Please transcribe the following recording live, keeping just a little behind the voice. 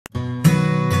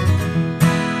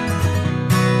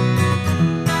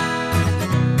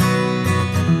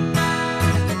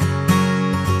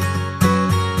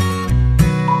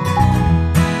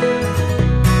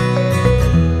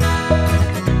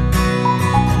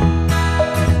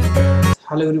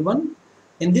Hello everyone.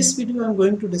 In this video, I'm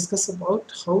going to discuss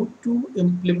about how to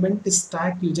implement a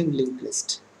stack using linked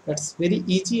list. That's very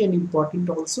easy and important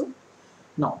also.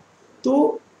 Now,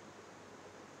 so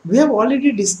we have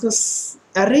already discussed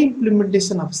array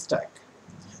implementation of stack.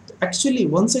 Actually,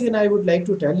 once again, I would like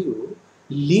to tell you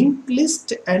linked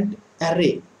list and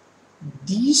array.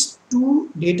 These two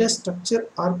data structure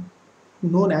are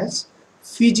known as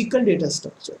physical data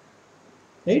structure,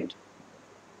 right?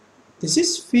 This is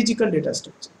physical data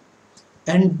structure.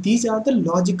 And these are the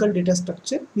logical data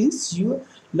structure, means your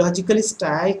logical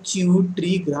stack, queue,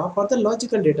 tree, graph are the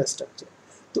logical data structure.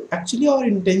 So actually our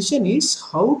intention is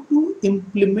how to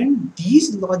implement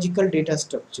these logical data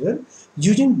structure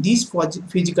using these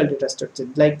physical data structure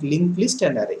like linked list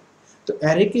and array. तो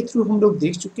array के through हम लोग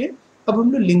देख चुके हैं, अब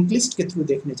हम लोग लिंक लिस्ट के थ्रू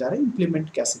देखने जा रहे हैं इम्प्लीमेंट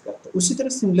कैसे करते हैं। उसी तरह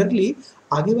सिमिलरली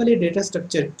आगे वाले डेटा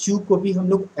स्ट्रक्चर क्यू को भी हम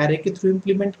लोग एरे के थ्रू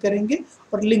इम्प्लीमेंट करेंगे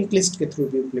और लिंक लिस्ट के थ्रू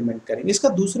भी इम्प्लीमेंट करेंगे। इसका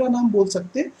दूसरा नाम बोल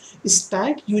सकते हैं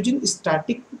स्टैक यूजिंग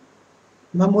स्टैटिक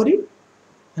मेमोरी,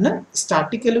 है ना,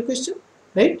 static allocation,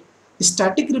 right,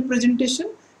 static representation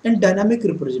and dynamic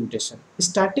representation.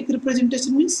 Static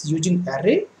representation means using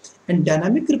array and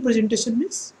dynamic representation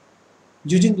means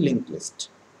using linked list,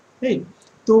 right?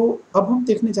 तो अब हम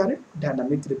देखने जा रहे हैं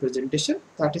dynamic representation,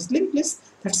 that is linked list.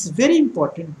 That's very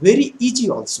important, very easy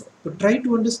also, तो try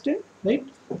to understand, right,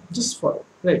 just follow,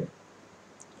 right.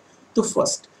 तो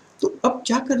first, तो अब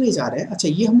क्या करने जा रहे हैं, अच्छा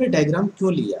ये हमने डायग्राम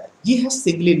क्यों लिया है, ये है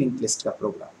सिंगली लिंक्ड लिस्ट का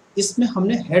प्रोग्राम. इसमें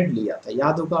हमने हेड लिया था,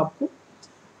 याद होगा आपको,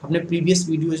 हमने प्रीवियस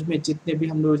वीडियोज में जितने भी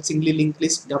हम लोग सिंगली लिंक्ड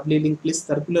लिस्ट, डबली linked list,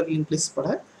 circular linked list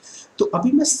पढ़ा है. तो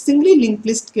अभी मैं सिंगली लिंक्ड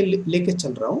लिस्ट के लेके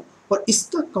चल रहा हूँ और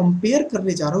इसका कंपेयर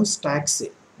करने जा रहा हूँ स्टैक से.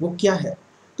 वो क्या है,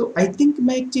 तो आई थिंक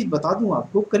मैं एक चीज बता दूं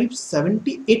आपको, करीब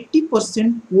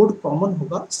 70-80% कोड कॉमन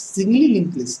होगा सिंगली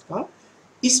लिंक्ड लिस्ट का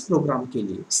इस प्रोग्राम के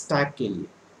लिए, स्टैक के लिए.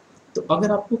 तो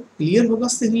अगर आपको क्लियर होगा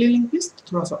सिंगली लिंक्ड लिस्ट,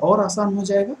 थोड़ा सा और आसान हो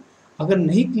जाएगा. अगर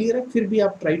नहीं क्लियर है फिर भी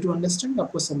आप ट्राई टू अंडरस्टैंड,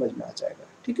 आपको समझ में आ जाएगा.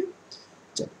 ठीक है,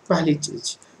 चलो पहली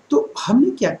चीज, तो हमने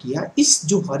क्या किया, इस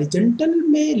जो हॉरिजॉन्टल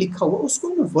में लिखा हुआ उसको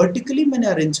मैं वर्टिकली मैंने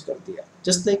अरेंज कर दिया,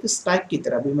 जस्ट लाइक स्टैक की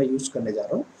तरह भी मैं यूज करने जा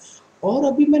रहा हूँ. और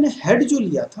अभी मैंने हेड जो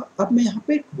लिया था, अब मैं यहाँ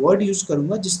पे एक वर्ड यूज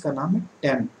करूंगा जिसका नाम है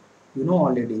temp. You know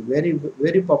already, very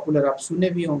very popular, आप सुने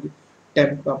भी होंगे,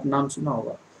 टेम्प का आप नाम सुना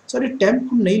होगा. सॉरी, टेम्प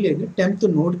हम नहीं लेंगे, टेम्प तो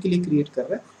नोड के लिए क्रिएट कर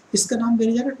रहा है. इसका नाम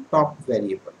देने जा रहा है टॉप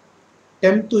वेरिएबल.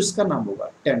 टेम्प तो इसका नाम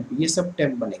होगा, टेम्प, ये सब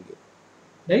टेम्प बनेंगे,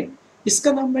 राइट.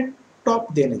 इसका नाम मैं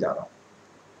टॉप देने जा रहा हूँ.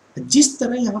 जिस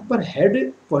तरह यहाँ पर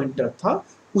हेड पॉइंटर था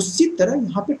उसी तरह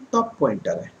यहाँ पे टॉप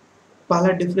पॉइंटर है.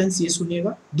 पहला डिफरेंस ये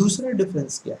सुनिएगा. दूसरा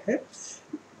डिफरेंस क्या है,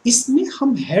 इसमें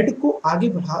हम हेड को आगे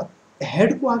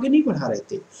नहीं बढ़ा रहे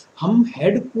थे, हम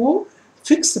हेड को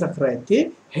फिक्स रख रहे थे,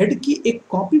 हेड की एक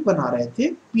कॉपी बना रहे थे,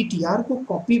 पीटीआर को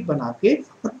कॉपी बना के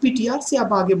और पीटीआर से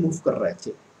अब आगे मूव कर रहे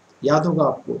थे, याद होगा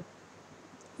आपको.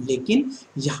 लेकिन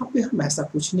यहाँ पे हम ऐसा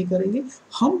कुछ नहीं करेंगे,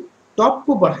 हम टॉप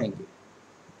को बढ़ाएंगे,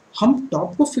 हम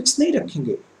टॉप को फिक्स नहीं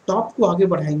रखेंगे, टॉप को आगे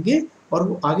बढ़ाएंगे और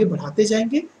वो आगे बढ़ाते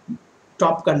जाएंगे.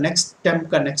 टॉप का नेक्स्ट, टेम्प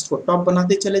का नेक्स्ट को टॉप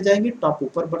बनाते चले जाएंगे, टॉप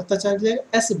ऊपर बढ़ता चला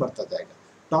जाएगा, ऐसे बढ़ता जाएगा.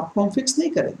 टॉप को हम फिक्स नहीं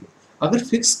करेंगे. अगर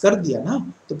फिक्स कर दिया ना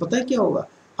तो पता है क्या होगा,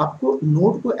 आपको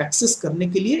नोड को एक्सेस करने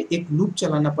के लिए एक लूप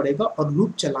चलाना पड़ेगा और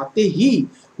लूप चलाते ही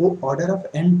वो ऑर्डर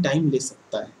ऑफ एन टाइम ले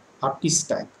सकता है आपकी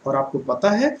स्टैक. और आपको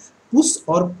पता है पुश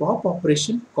और पॉप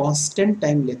ऑपरेशन कांस्टेंट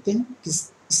टाइम लेते हैं किस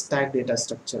स्टैक डेटा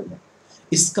स्ट्रक्चर में.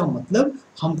 इसका मतलब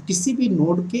हम किसी भी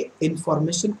नोड के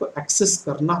इंफॉर्मेशन को एक्सेस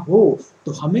करना हो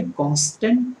तो हमें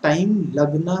कांस्टेंट टाइम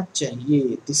लगना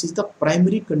चाहिए. This is the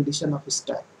primary condition of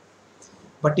stack.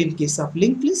 But in case of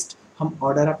linked list हम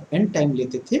ऑर्डर ऑफ एन टाइम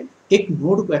लेते थे एक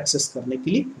नोड को एक्सेस करने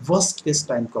के लिए, वर्स्ट केस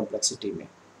टाइम कॉम्प्लेक्सिटी में.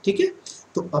 ठीक है,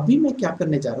 तो अभी मैं क्या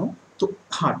करने जा रहा हूँ, तो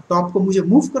हाँ, टॉप को मुझे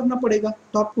मूव करना पड़ेगा.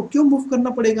 टॉप को क्यों मूव करना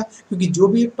पड़ेगा, क्योंकि जो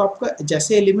भी एक टॉप का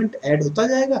जैसे एलिमेंट ऐड होता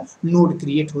जाएगा नोड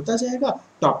क्रिएट होता जाएगा,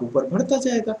 टॉप ऊपर बढ़ता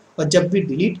जाएगा, और जब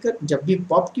भी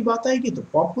पॉप की बात आएगी तो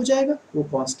पॉप हो जाएगा वो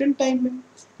कांस्टेंट टाइम में.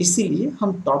 इसीलिए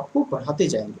हम टॉप को बढ़ाते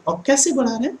जाएंगे. और कैसे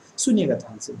बढ़ा रहे हैं सुनिएगा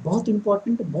ध्यान से, बहुत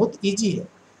इंपॉर्टेंट, बहुत ईजी है,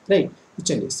 राइट. तो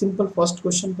चलिए सिंपल फर्स्ट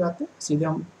क्वेश्चन पे आते हैं सीधे.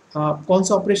 हम कौन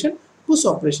सा ऑपरेशन, पुश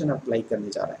ऑपरेशन अप्लाई करने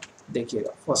जा रहे हैं.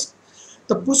 देखिएगा फर्स्ट,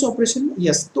 तो पुश ऑपरेशन,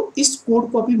 यस. तो इस कोड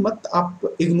को अभी मत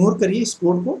आप इग्नोर करिए, इस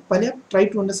कोड को पहले आप ट्राई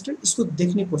टू अंडरस्टैंड, इसको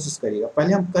देखने की कोशिश करिएगा.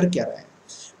 पहले हम कर क्या रहे हैं,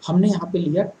 हमने यहाँ पे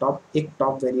लिया टॉप, एक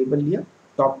टॉप वेरिएबल लिया,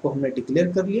 टॉप को हमने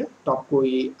डिक्लेयर कर लिया. टॉप को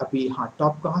ये अभी, हाँ,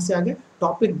 टॉप कहाँ से आ गया,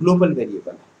 टॉप एक ग्लोबल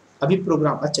वेरिएबल है. अभी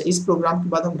प्रोग्राम, अच्छा इस प्रोग्राम के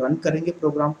बाद हम रन करेंगे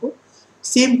प्रोग्राम को,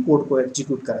 सेम कोड को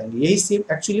एग्जीक्यूट कराएंगे. यही सेम,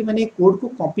 एक्चुअली मैंने एक कोड को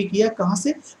कॉपी किया, कहाँ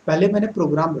से, पहले मैंने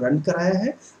प्रोग्राम रन कराया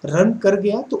है, रन कर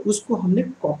गया तो उसको हमने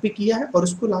कॉपी किया है और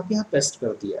उसको लाके यहाँ पेस्ट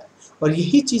कर दिया है, और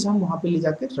यही चीज हम वहाँ पे ले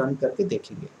जाकर रन करके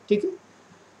देखेंगे. ठीक है,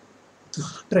 तो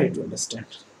ट्राई टू अंडरस्टैंड।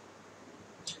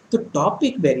 तो टॉप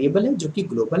एक वेरिएबल है जो कि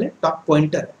ग्लोबल है, टॉप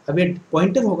पॉइंटर है। अब ये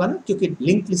पॉइंटर होगा ना, क्योंकि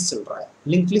लिंक लिस्ट चल रहा है।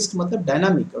 लिंक लिस्ट मतलब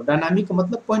डायनामिक, और डायनामिक का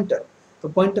मतलब पॉइंटर, तो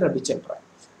पॉइंटर अभी चल रहा है।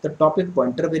 तो टॉप एक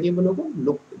पॉइंटर वेरिएबल होगा,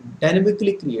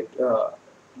 डायनामिकली क्रिएट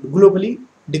ग्लोबली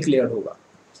डिक्लेयर्ड होगा।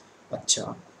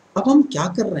 अच्छा, अब हम क्या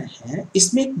कर रहे हैं,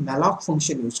 इसमें एक मैलॉक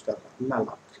फंक्शन यूज कर रहे हैं।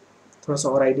 मैलॉक, थोड़ा सा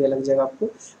और आइडिया लग जाएगा आपको।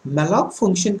 मैलॉक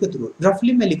फंक्शन के थ्रू,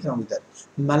 रफली मैं लिख रहा हूँ इधर,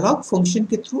 मैलॉक फंक्शन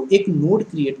के थ्रू एक नोड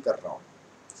क्रिएट कर रहा हूँ।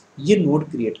 ये नोड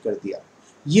क्रिएट कर दिया,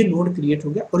 ये नोड क्रिएट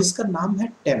हो गया, और इसका नाम है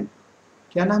टेम्प।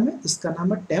 क्या नाम है इसका?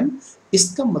 नाम है टेम्प।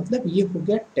 इसका मतलब ये हो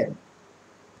गया टेम्प,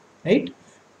 राइट।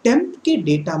 टेम्प के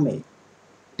डेटा में,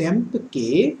 टेम्प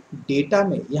के डेटा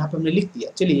में यहाँ पे हमने लिख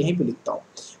दिया, चलिए यहीं पे लिखता हूँ।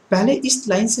 पहले इस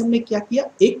लाइन से हमने क्या किया,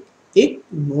 एक एक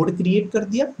नोड क्रिएट कर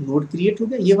दिया, नोड क्रिएट हो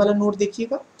गया, ये वाला नोड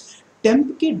देखिएगा।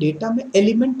 टेम्प के डेटा में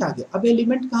एलिमेंट आ गया। अब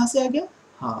एलिमेंट कहाँ से आ गया?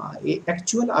 हाँ, ये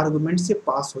एक्चुअल आर्गुमेंट से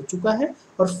पास हो चुका है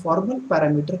और फॉर्मल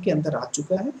पैरामीटर के अंदर आ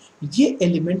चुका है। ये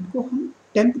एलिमेंट को हम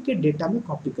टेम्प के डेटा में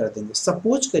कॉपी कर देंगे।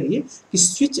 सपोज करिए कि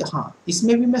स्विच, हाँ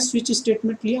इसमें भी मैं स्विच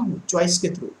स्टेटमेंट लिया हूँ चॉइस के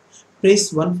through. Press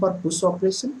 1 for push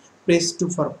operation, press 2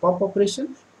 for pop operation,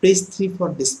 press 3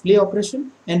 for display operation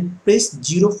and press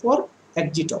 0 for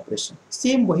exit operation.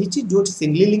 Same वही चीज जो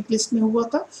सिंगली लिंक लिस्ट में हुआ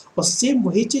था, और सेम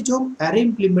वही चीज जो हम एरे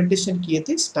इंप्लीमेंटेशन किए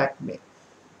थे स्टैक में,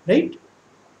 राइट।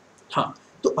 हाँ,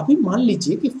 तो अभी मान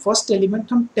लीजिए कि फर्स्ट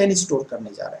एलिमेंट हम 10 स्टोर करने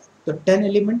जा रहे हैं, तो 10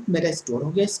 एलिमेंट मेरा स्टोर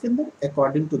हो गया इसके अंदर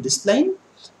according to this line,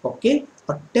 okay.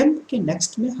 और टेम्प के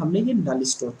नेक्स्ट में हमने ये नल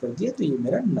स्टोर कर दिया, तो ये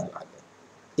मेरा नल आ गया।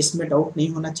 इसमें डाउट नहीं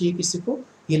होना चाहिए किसी को,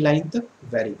 ये लाइन तक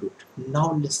very good.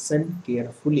 Now listen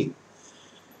carefully.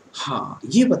 हाँ,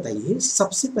 ये बताइए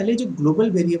सबसे पहले जो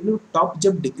ग्लोबल वेरिएबल टॉप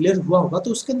जब डिक्लेयर हुआ होगा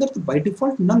तो उसके अंदर तो बाय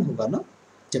डिफॉल्ट नल होगा ना।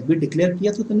 जब भी डिक्लेयर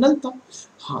किया था तो नल था।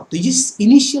 हाँ, तो ये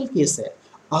इनिशियल केस है।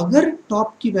 अगर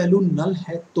टॉप की वैल्यू नल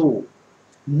है तो,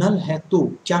 नल है तो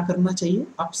क्या करना चाहिए?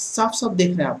 आप साफ साफ देख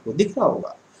रहे हैं, आपको दिख रहा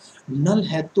होगा। नल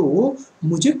है तो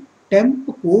मुझे टेम्प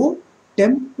को,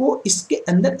 टेम्प को इसके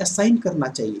अंदर असाइन करना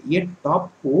चाहिए। ये टॉप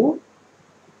को,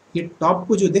 ये टॉप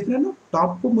को जो देख रहे हैं ना,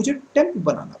 टॉप को मुझे टेम्प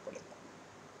बनाना पड़ेगा।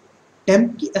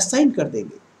 टेम्प की असाइन कर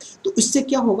देंगे तो इससे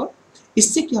क्या होगा,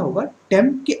 इससे क्या होगा,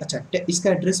 टेम्प के, अच्छा इसका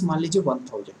एड्रेस मान लीजिए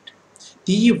 1000,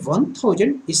 तो ये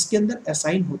 1000 इसके अंदर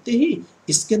असाइन होते ही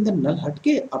इसके अंदर नल हट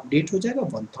के अपडेट हो जाएगा,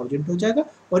 1000 हो जाएगा,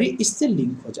 और ये इससे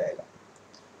लिंक हो जाएगा।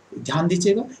 ध्यान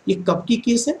दीजिएगा, ये कब की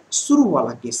केस है? शुरू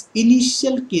वाला केस,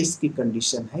 इनिशियल केस की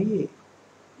कंडीशन है ये।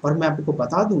 और मैं आपको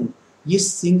बता दूं, ये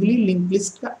सिंगली लिंक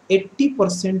लिस्ट का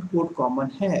 80% कोड कॉमन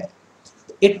है।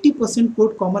 80%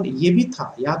 कोड कॉमन ये भी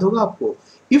था, याद होगा आपको।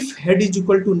 If head is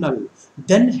equal to null,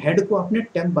 then head को आपने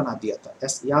टेम्प बना दिया था,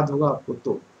 ऐसा याद होगा आपको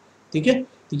तो। ठीक है,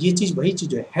 तो ये चीज वही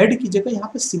चीज है। हेड की जगह यहाँ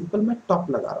पे सिंपल मैं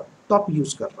टॉप लगा रहा हूँ, टॉप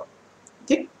यूज कर रहा हूँ,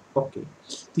 ठीक, ओके।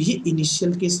 तो ये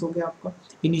इनिशियल केस हो गया आपका,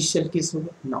 इनिशियल केस हो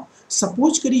गया। नाउ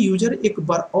सपोज करिए यूजर एक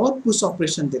बार और पुश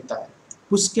ऑपरेशन देता है।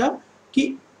 पुश क्या,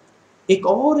 कि एक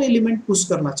और एलिमेंट पुश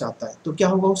करना चाहता है, तो क्या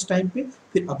होगा उस टाइम पे?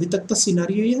 फिर अभी तक तो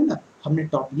सिनेरियो ये है ना, हमने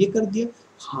टॉप ये कर दिया।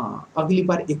 हाँ, अगली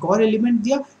बार एक और एलिमेंट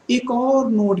दिया, एक और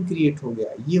नोड क्रिएट हो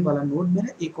गया, ये वाला नोड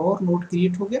मेरा एक और नोड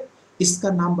क्रिएट हो गया, इसका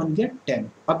नाम बन गया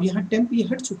टेम्प। अब यहाँ टेम्प ये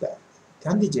हट चुका है,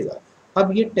 ध्यान दीजिएगा,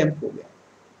 अब ये टेम्प हो गया,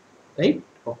 राइट,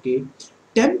 ओके।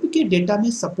 टेम्प के डेटा में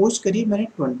सपोज करिए मैंने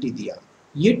 20 दिया,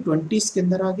 ये 20 इसके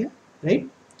अंदर आ गया, राइट।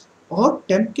 और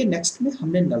टेम्प के नेक्स्ट में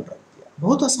हमने नल रख दिया।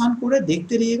 बहुत आसान कोड है,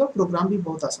 देखते रहिएगा, प्रोग्राम भी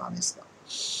बहुत आसान है इसका,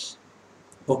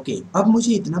 ओके। अब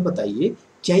मुझे इतना बताइए,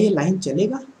 क्या ये लाइन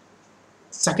चलेगा?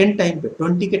 सेकेंड टाइम पे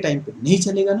 20 के टाइम पे नहीं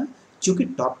चलेगा ना, क्योंकि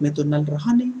टॉप में तो नल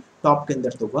रहा नहीं, टॉप के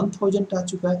अंदर तो 1000 आ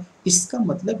चुका है। इसका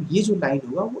मतलब ये जो लाइन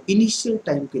होगा वो इनिशियल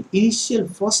टाइम के, इनिशियल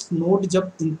फर्स्ट नोड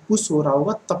जब पुश हो रहा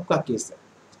होगा तब का केस है,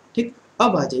 ठीक।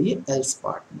 अब आ जाइए एल्स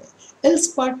पार्ट में। एल्स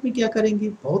पार्ट में क्या करेंगे?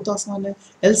 बहुत आसान है।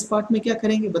 एल्स पार्ट में क्या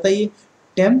करेंगे बताइए?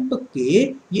 टेम्प के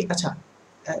ये, अच्छा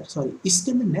सॉरी,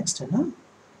 इसके अंदर नेक्स्ट है ना,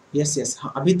 यस यस,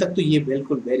 हाँ अभी तक तो ये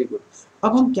बिल्कुल वेरी गुड।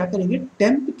 अब हम क्या करेंगे,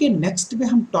 टेम्प के नेक्स्ट में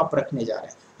हम टॉप रखने जा रहे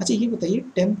हैं। अच्छा ये बताइए,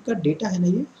 टेम्प का डेटा है ना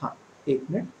ये, हाँ एक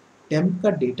मिनट, टेम्प का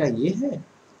डेटा ये है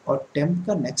और टेम्प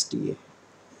का नेक्स्ट ये है।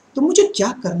 तो मुझे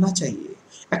क्या करना चाहिए?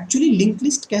 एक्चुअली लिंक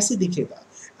लिस्ट कैसे दिखेगा?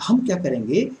 हम क्या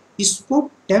करेंगे, इसको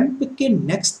टेम्प के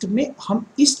नेक्स्ट में हम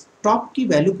इस टॉप की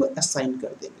वैल्यू को असाइन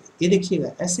कर देंगे। ये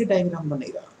देखिएगा ऐसे डायग्राम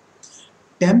बनेगा।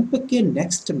 टेम्प के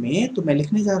नेक्स्ट में, तो मैं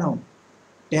लिखने जा रहा हूँ,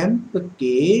 टेम्प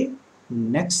के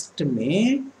नेक्स्ट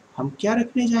में हम क्या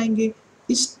रखने जाएंगे,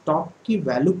 इस टॉप की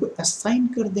वैल्यू को असाइन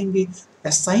कर देंगे।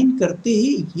 असाइन करते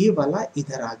ही ये वाला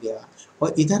इधर आ गया,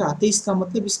 और इधर आते इसका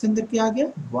मतलब इसके अंदर क्या आ गया,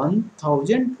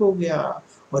 1000 हो गया,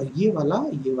 और ये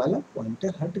वाला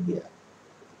पॉइंटर हट गया।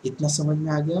 इतना समझ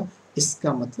में आ गया।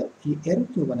 इसका मतलब ये एरो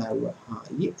क्यों बनाया हुआ है, हाँ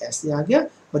ये ऐसे आ गया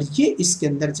और ये इसके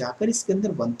अंदर जाकर इसके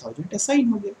अंदर 1000 असाइन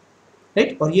हो गया,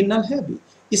 राइट। और ये नल है अभी,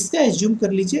 इसका एज्यूम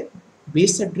कर लीजिए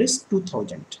बेस एड्रेस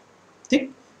 2000,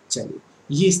 ठीक। चलिए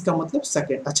ये इसका मतलब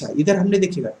सेकेंड। अच्छा इधर हमने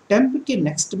देखिएगा टेम्प के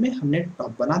नेक्स्ट में हमने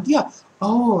टॉप बना दिया,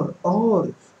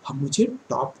 और हम मुझे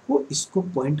टॉप को इसको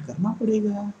पॉइंट करना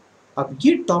पड़ेगा। अब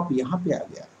ये टॉप यहाँ पे आ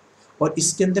गया और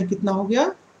इसके अंदर कितना हो गया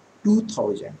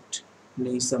 2000,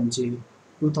 नहीं समझे,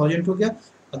 2000 हो गया।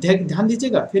 ध्यान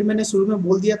दीजिएगा, फिर मैंने शुरू में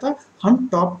बोल दिया था हम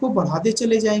टॉप को बढ़ाते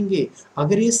चले जाएंगे।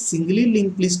 अगर ये सिंगली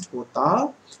लिंक लिस्ट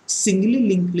होता, सिंगली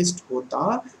लिंक लिस्ट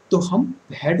होता तो हम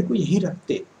हेड को यहीं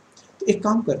रखते। तो एक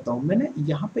काम करता हूँ, मैंने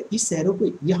यहाँ पे इस एरो को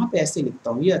यहाँ पे ऐसे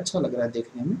लिखता हूँ, ये अच्छा लग रहा है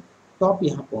देखने में। टॉप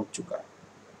यहाँ पहुँच चुका है,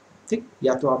 ठीक।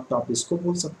 या तो आप टॉप इसको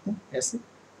बोल सकते हैं ऐसे,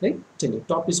 राइट। चलिए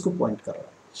टॉप इसको पॉइंट कर रहा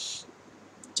है।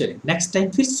 चलिए नेक्स्ट टाइम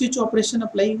फिर स्विच ऑपरेशन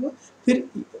अप्लाई हुआ, फिर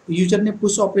यूजर ने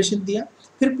पुश ऑपरेशन दिया।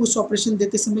 फिर पुश ऑपरेशन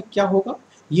देते समय क्या होगा,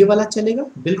 ये वाला चलेगा,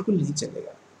 बिल्कुल नहीं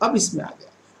चलेगा। अब इसमें आ गया,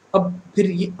 अब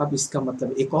फिर ये, अब इसका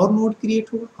मतलब एक और नोड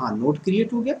क्रिएट होगा, हाँ नोड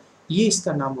क्रिएट हो गया, ये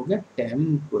इसका नाम हो गया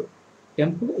टेम्प।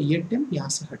 टेम्प हो गया, ये टेम्प यहाँ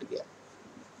से हट गया,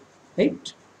 राइट,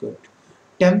 गुड।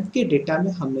 टेम्प के डेटा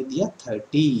में हमने दिया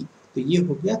 30, तो ये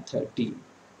हो गया 30।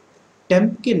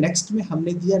 टेम्प के नेक्स्ट में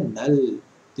हमने दिया नल,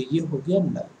 तो ये हो गया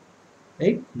नल,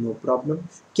 राइट, नो प्रॉब्लम।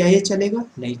 क्या ये चलेगा,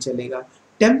 नहीं चलेगा।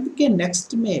 टेम्प के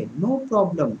नेक्स्ट में नो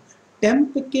प्रॉब्लम,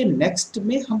 टेम्प के नेक्स्ट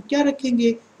में हम क्या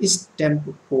रखेंगे, इस टेम्प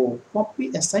को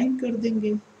कॉपी असाइन कर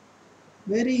देंगे,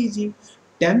 वेरी इजी।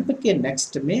 टेम्प के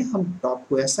नेक्स्ट में हम टॉप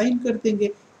को असाइन कर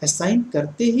देंगे, असाइन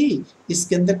करते ही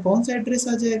इसके अंदर कौन सा एड्रेस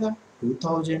आ जाएगा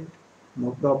 2000,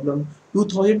 नो प्रॉब्लम।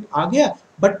 2000 आ गया,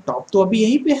 बट टॉप तो अभी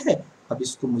यहीं पे है, अब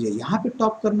इसको मुझे यहाँ पे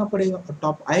टॉप करना पड़ेगा। और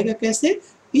टॉप आएगा कैसे,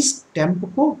 इस टेम्प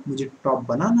को मुझे टॉप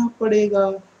बनाना पड़ेगा,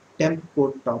 टेम्प को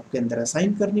टॉप के अंदर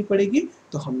असाइन करनी पड़ेगी।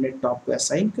 तो हमने टॉप को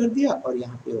असाइन कर दिया और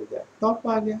यहाँ पे हो गया टॉप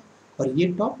आ गया, और ये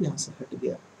टॉप यहाँ से हट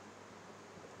गया।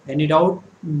 Any doubt,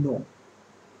 no,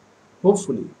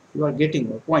 hopefully you are getting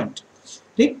my point,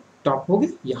 ठीक। टॉप हो गया,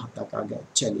 यहाँ तक आ गया।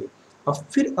 चलिए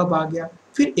अब आ गया,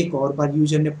 फिर एक और बार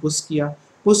यूजर ने पुश किया,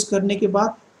 पुश करने के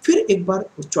बाद फिर एक बार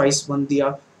चॉइस 1 दिया,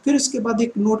 फिर उसके बाद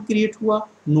एक नोड क्रिएट हुआ,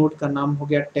 नोड का नाम हो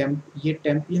गया टेम्प, ये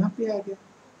टेम्प यहाँ पे आ गया,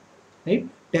 राइट।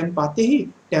 टेम्प आते ही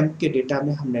टेम्प के डेटा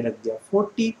में हमने रख दिया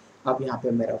 40, अब यहाँ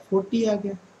पे मेरा 40 आ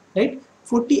गया, राइट।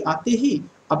 40 आते ही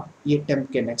अब ये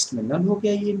टेम्प के नेक्स्ट में नल हो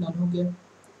गया, ये नल हो गया,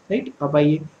 राइट। अब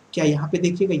आइए, क्या यहाँ पे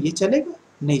देखिएगा ये चलेगा,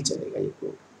 नहीं चलेगा ये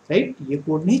कोड, राइट, ये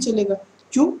कोड नहीं चलेगा,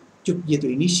 क्यों, क्योंकि ये तो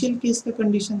इनिशियल केस का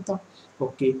कंडीशन था।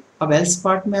 ओके, अब एल्स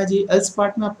पार्ट में आ जाइए। एल्स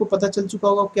पार्ट में आपको पता चल चुका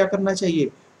होगा क्या करना चाहिए,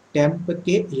 टेम्प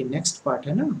के, ये नेक्स्ट पार्ट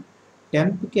है ना,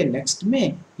 टेम्प के नेक्स्ट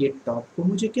में ये टॉप को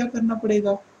मुझे क्या करना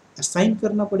पड़ेगा, असाइन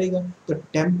करना पड़ेगा। तो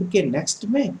टेम्प के नेक्स्ट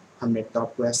में हमने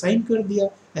टॉप को असाइन कर दिया,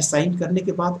 असाइन करने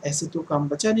के बाद ऐसे तो काम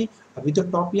बचा नहीं, अभी तो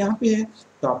टॉप यहाँ पे है,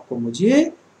 टॉप को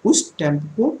मुझे उस टेम्प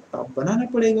को टॉप बनाना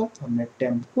पड़ेगा। तो हमने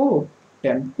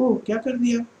टेम्प को क्या कर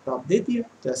दिया, टॉप दे दिया,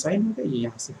 तो असाइन हो गया, ये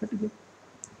यहाँ से हट गया,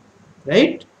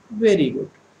 राइट, वेरी गुड।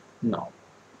 नाउ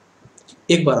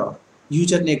एक बार और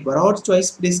यूजर ने एक बार और चॉइस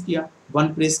प्रेस किया,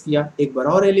 1 प्रेस किया, एक बार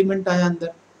और एलिमेंट आया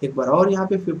अंदर, एक बार और यहाँ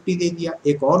पे 50 दे दिया,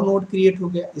 एक और नोड क्रिएट हो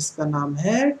गया, इसका नाम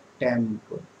है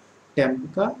टेम्प। टेम्प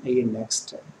का ये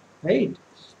नेक्स्ट है, राइट।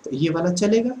 तो ये वाला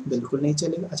चलेगा, बिल्कुल नहीं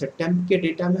चलेगा। अच्छा, टेम्प के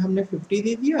डेटा में हमने 50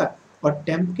 दे दिया और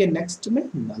टेम्प के नेक्स्ट में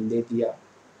नल दे दिया,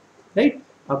 राइट।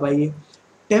 अब आइए,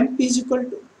 temp is equal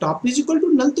to top is equal to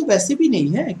null तो वैसे भी नहीं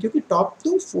है, क्योंकि टॉप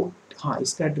तो 4, हाँ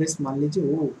इसका एड्रेस मान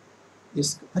लीजिए, ओ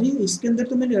अरे इसके अंदर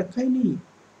तो मैंने रखा ही नहीं,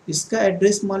 इसका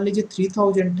एड्रेस मान लीजिए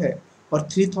 3000 है, और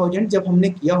 3000 जब हमने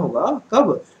किया होगा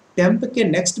कब, टेम्प के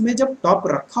नेक्स्ट में जब टॉप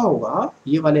रखा होगा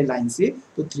ये वाले लाइन से,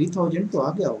 तो 3000 तो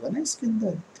आ गया होगा ना इसके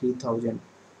अंदर, 3000,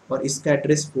 और इसका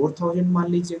एड्रेस 4000 मान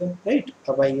लीजिएगा, राइट।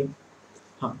 अब आइए,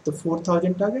 हाँ तो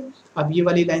 4000 आ गए। अब ये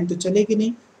वाली लाइन तो चलेगी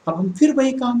नहीं, अब हम फिर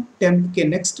वही काम, टेम्प के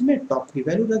नेक्स्ट में टॉप की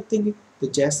वैल्यू रख देंगे, तो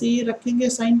जैसे ये रखेंगे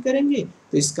साइन करेंगे,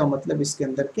 तो इसका मतलब इसके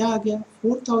अंदर क्या आ गया,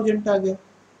 4000 आ गया,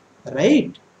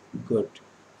 राइट, गुड,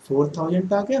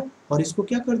 4000 आ गया। और इसको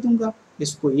क्या कर दूंगा,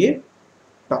 इसको ये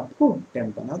टॉप को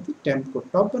टेम्प बना दी, टेम्प को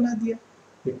टॉप बना दिया,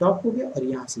 ये टॉप हो गया, और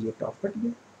यहाँ से ये टॉप हट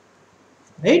गया,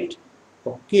 राइट,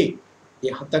 ओके,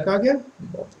 यहाँ तक आ गया,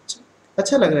 बहुत अच्छा,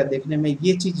 अच्छा लग रहा है देखने में।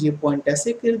 ये चीज, ये पॉइंट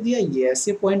ऐसे कर दिया, ये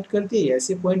ऐसे पॉइंट कर दिया, ये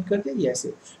ऐसे पॉइंट कर दिया, ये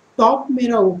ऐसे, टॉप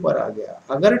मेरा ऊपर आ गया।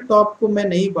 अगर टॉप को मैं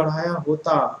नहीं बढ़ाया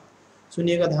होता,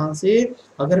 सुनिएगा ध्यान से,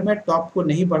 अगर मैं टॉप को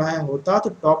नहीं बढ़ाया होता तो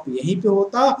टॉप यहीं पे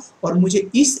होता, और मुझे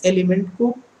इस एलिमेंट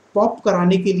को पॉप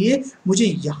कराने के लिए मुझे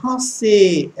यहाँ से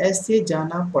ऐसे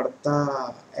जाना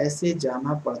पड़ता, ऐसे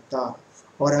जाना पड़ता,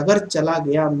 और अगर चला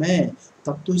गया मैं,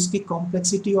 तब तो इसकी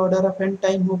complexity order of N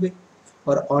time हो गई,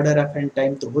 और ऑर्डर ऑफ एन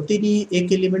टाइम तो होती नहीं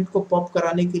एक एलिमेंट को पॉप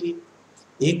कराने के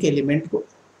लिए। एक एलिमेंट को,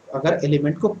 अगर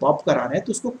एलिमेंट को पॉप कराना है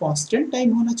तो उसको कांस्टेंट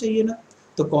टाइम होना चाहिए ना,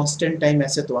 तो कांस्टेंट टाइम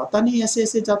ऐसे तो आता नहीं, ऐसे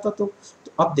ऐसे जाता। तो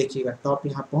अब देखिएगा टॉप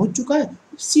यहाँ पहुंच चुका है,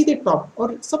 सीधे टॉप।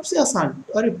 और सबसे आसान,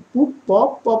 अरे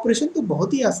पॉप ऑपरेशन तो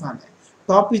बहुत ही आसान है।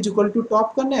 Top is equal to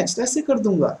top का नेक्स्ट ऐसे कर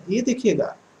दूंगा, ये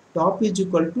देखिएगा, top is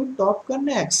equal to top का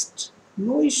नेक्स्ट,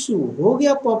 नो इश्यू, हो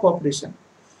गया पॉप ऑपरेशन।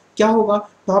 क्या होगा,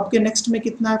 टॉप के नेक्स्ट में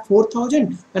कितना है 4000,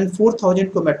 एंड 4000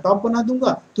 को मैं टॉप बना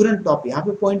दूंगा, तुरंत टॉप यहाँ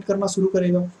पे पॉइंट करना शुरू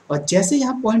करेगा। और जैसे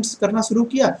यहाँ पॉइंट्स करना शुरू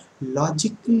किया,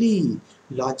 लॉजिकली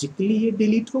लॉजिकली ये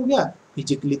डिलीट हो गया,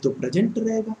 फिजिकली तो प्रेजेंट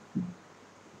रहेगा।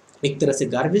 एक तरह से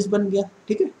गार्बेज बन गया,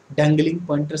 ठीक है, डैंगलिंग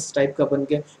पॉइंटर्स टाइप का बन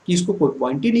गया कि इसको कोई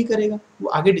पॉइंट ही नहीं करेगा। वो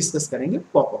आगे डिस्कस करेंगे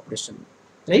पॉप ऑपरेशन में,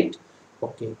 राइट।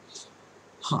 ओके,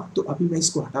 हाँ तो अभी मैं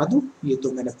इसको हटा दूं, ये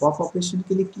तो मैंने पॉप ऑपरेशन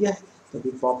के लिए किया है, तो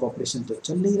अभी पॉप ऑपरेशन तो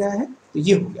चल नहीं रहा है, तो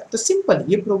ये हो गया। तो सिंपल,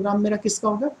 ये प्रोग्राम मेरा किसका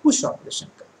हो गया, पुश ऑपरेशन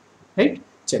का, राइट।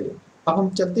 चलिए अब हम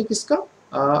चलते हैं किसका,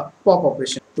 पॉप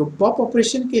ऑपरेशन। तो पॉप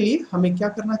ऑपरेशन के लिए हमें क्या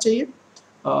करना चाहिए,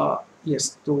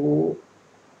 यस तो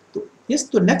यस,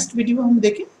 तो नेक्स्ट वीडियो में हम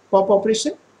देखें पॉप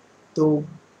ऑपरेशन। तो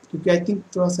क्योंकि आई थिंक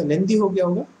थोड़ा सा लेंदी हो गया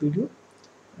होगा वीडियो,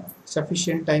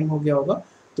 सफिशिएंट टाइम हो गया होगा,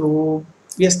 तो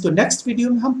यस, तो नेक्स्ट वीडियो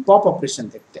में हम पॉप ऑपरेशन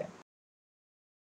देखते हैं।